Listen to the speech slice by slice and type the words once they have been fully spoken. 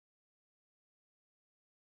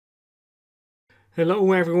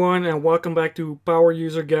Hello everyone and welcome back to Power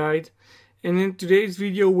User Guide. And in today's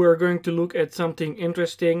video we're going to look at something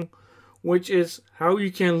interesting, which is how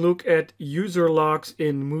you can look at user logs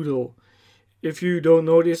in Moodle. If you don't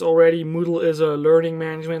know this already, Moodle is a learning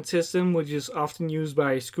management system which is often used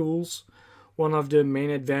by schools. One of the main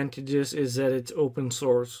advantages is that it's open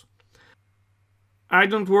source. I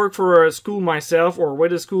don't work for a school myself or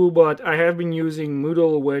with a school, but I have been using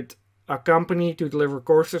Moodle with a company to deliver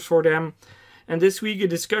courses for them. And this week a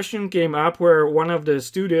discussion came up where one of the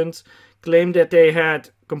students claimed that they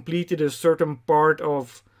had completed a certain part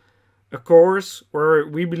of a course where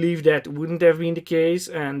we believe that wouldn't have been the case.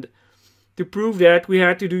 And to prove that, we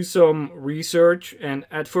had to do some research. And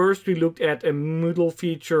at first we looked at a Moodle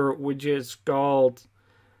feature which is called,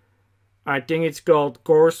 I think it's called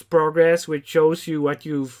course progress, which shows you what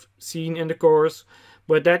you've seen in the course.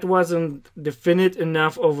 But that wasn't definite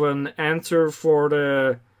enough of an answer for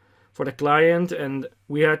the client, and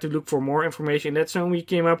we had to look for more information. That's when we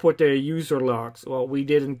came up with the user logs. Well, we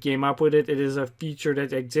didn't came up with it. It is a feature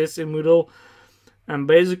that exists in Moodle, and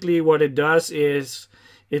basically what it does is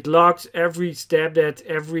it logs every step that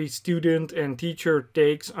every student and teacher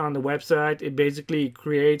takes on the website. It basically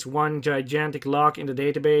creates one gigantic log in the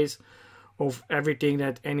database of everything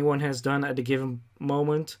that anyone has done at a given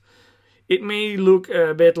moment. It may look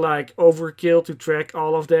a bit like overkill to track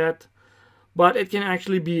all of that, but it can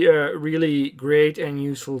actually be a really great and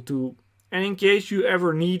useful tool. And in case you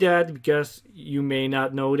ever need that, because you may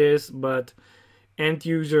not know this, but end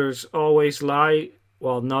users always lie.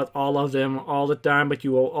 Well, not all of them all the time, but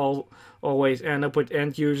you will always end up with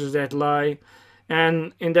end users that lie.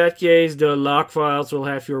 And in that case, the log files will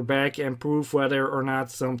have your back and prove whether or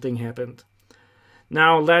not something happened.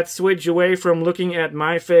 Now let's switch away from looking at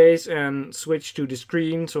my face and switch to the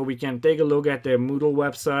screen so we can take a look at the Moodle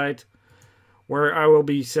website, where I will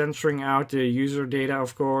be censoring out the user data,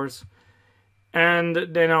 of course, and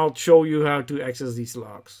then I'll show you how to access these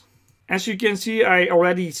logs. As you can see, I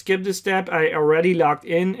already skipped this step. I already logged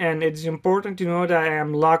in, and it's important to know that I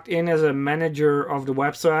am logged in as a manager of the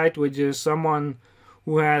website, which is someone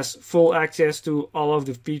who has full access to all of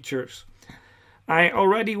the features. I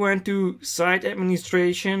already went to site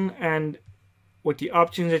administration, and with the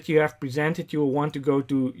options that you have presented, you will want to go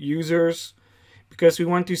to users, because we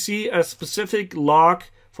want to see a specific log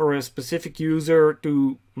for a specific user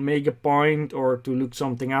to make a point or to look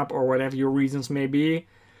something up or whatever your reasons may be.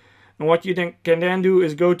 And what you can then do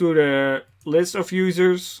is go to the list of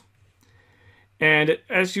users, and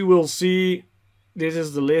as you will see, this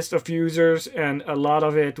is the list of users, and a lot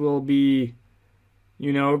of it will be,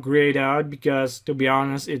 grayed out, because to be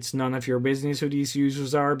honest, it's none of your business who these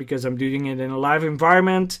users are, because I'm doing it in a live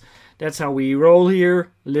environment. That's how we roll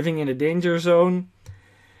here, living in a danger zone.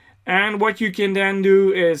 And what you can then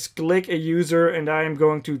do is click a user, and I am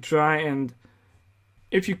going to try, and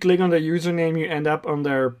if you click on the username, you end up on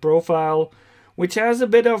their profile, which has a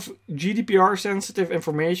bit of GDPR sensitive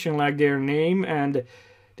information like their name and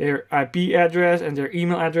their IP address and their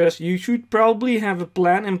email address. You should probably have a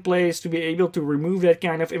plan in place to be able to remove that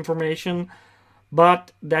kind of information,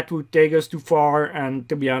 but that would take us too far, and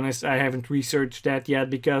to be honest, I haven't researched that yet,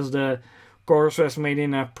 because the course was made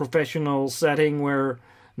in a professional setting where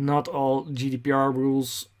not all GDPR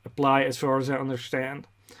rules apply as far as I understand.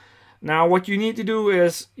 Now what you need to do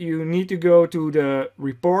is you need to go to the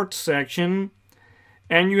report section,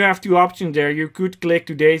 and you have two options there. You could click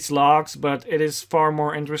today's logs, but it is far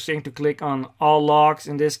more interesting to click on all logs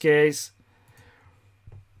in this case.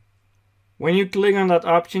 When you click on that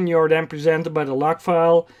option, you are then presented by the log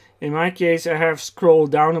file. In my case, I have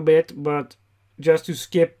scrolled down a bit, but just to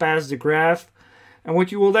skip past the graph. And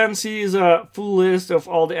what you will then see is a full list of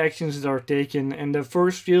all the actions that are taken. In the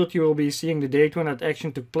first field, you will be seeing the date when that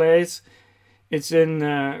action took place. It's in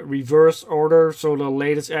reverse order, so the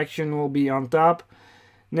latest action will be on top.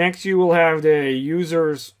 Next, you will have the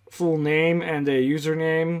user's full name and the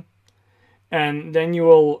username. And then you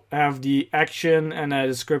will have the action and a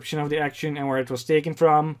description of the action and where it was taken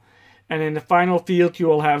from. And in the final field, you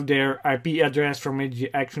will have their IP address from which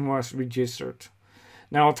the action was registered.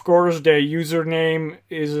 Now, of course, the username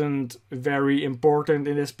isn't very important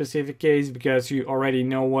in this specific case, because you already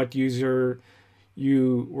know what user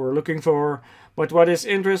you were looking for. But what is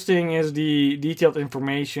interesting is the detailed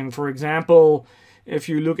information. For example, if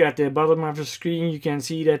you look at the bottom of the screen, you can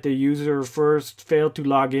see that the user first failed to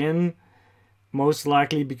log in, most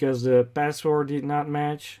likely because the password did not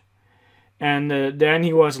match. And then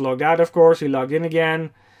he was logged out, of course. He logged in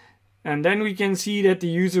again. And then we can see that the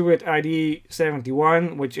user with ID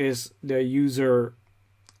 71, which is the user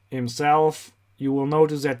himself, you will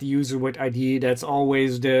notice that the user with ID, that's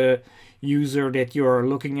always the user that you're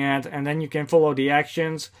looking at. And then you can follow the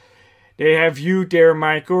actions. They have viewed their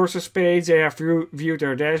My Courses page, they have viewed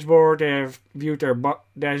their dashboard, they have viewed their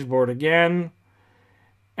dashboard again.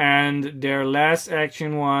 And their last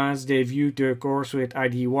action was they viewed their course with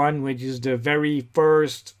ID 1, which is the very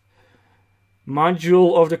first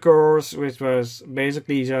module of the course, which was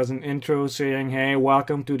basically just an intro saying, hey,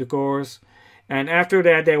 welcome to the course. And after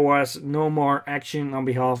that, there was no more action on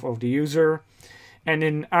behalf of the user. And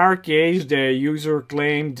in our case, the user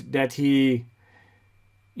claimed that he,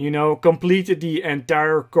 completed the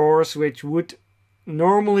entire course, which would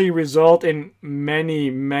normally result in many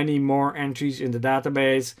more entries in the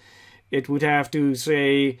database. It would have to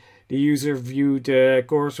say the user viewed the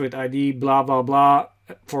course with ID blah blah blah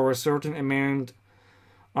for a certain amount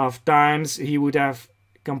of times. He would have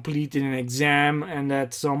completed an exam and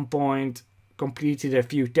at some point completed a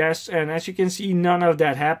few tests, and as you can see, none of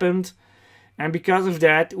that happened. And because of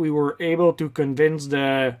that, we were able to convince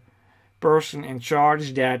the person in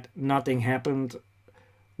charge that nothing happened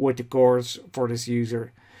with the course for this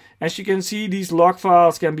user. As you can see, these log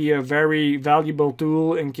files can be a very valuable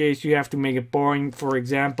tool in case you have to make a point. For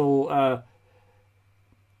example, a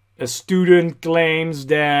student claims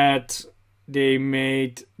that they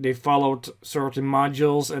followed certain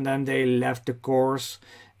modules and then they left the course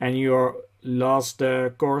and you lost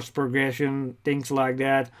the course progression, things like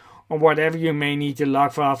that, or whatever you may need the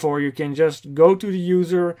log file for. You can just go to the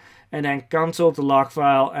user and then consult the log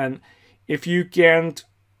file, and if you can't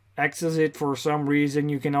access it for some reason,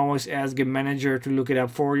 you can always ask a manager to look it up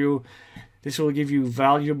for you. This will give you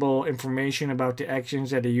valuable information about the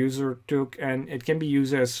actions that the user took, and it can be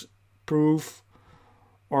used as proof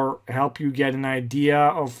or help you get an idea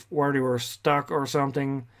of where they were stuck or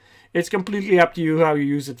something. It's completely up to you how you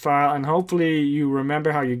use that file, and hopefully you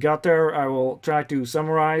remember how you got there. I will try to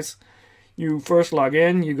summarize. You first log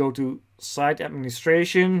in, you go to Site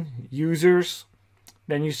Administration, Users,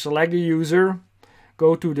 then you select the user,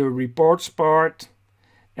 go to the Reports part,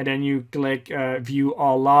 and then you click View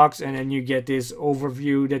All Logs, and then you get this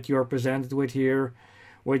overview that you're presented with here,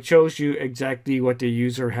 which shows you exactly what the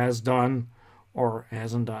user has done or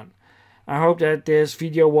hasn't done. I hope that this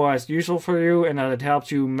video was useful for you and that it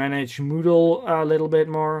helps you manage Moodle a little bit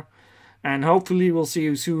more. And hopefully we'll see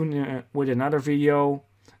you soon with another video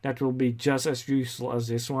that will be just as useful as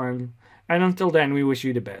this one. And until then, we wish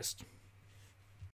you the best.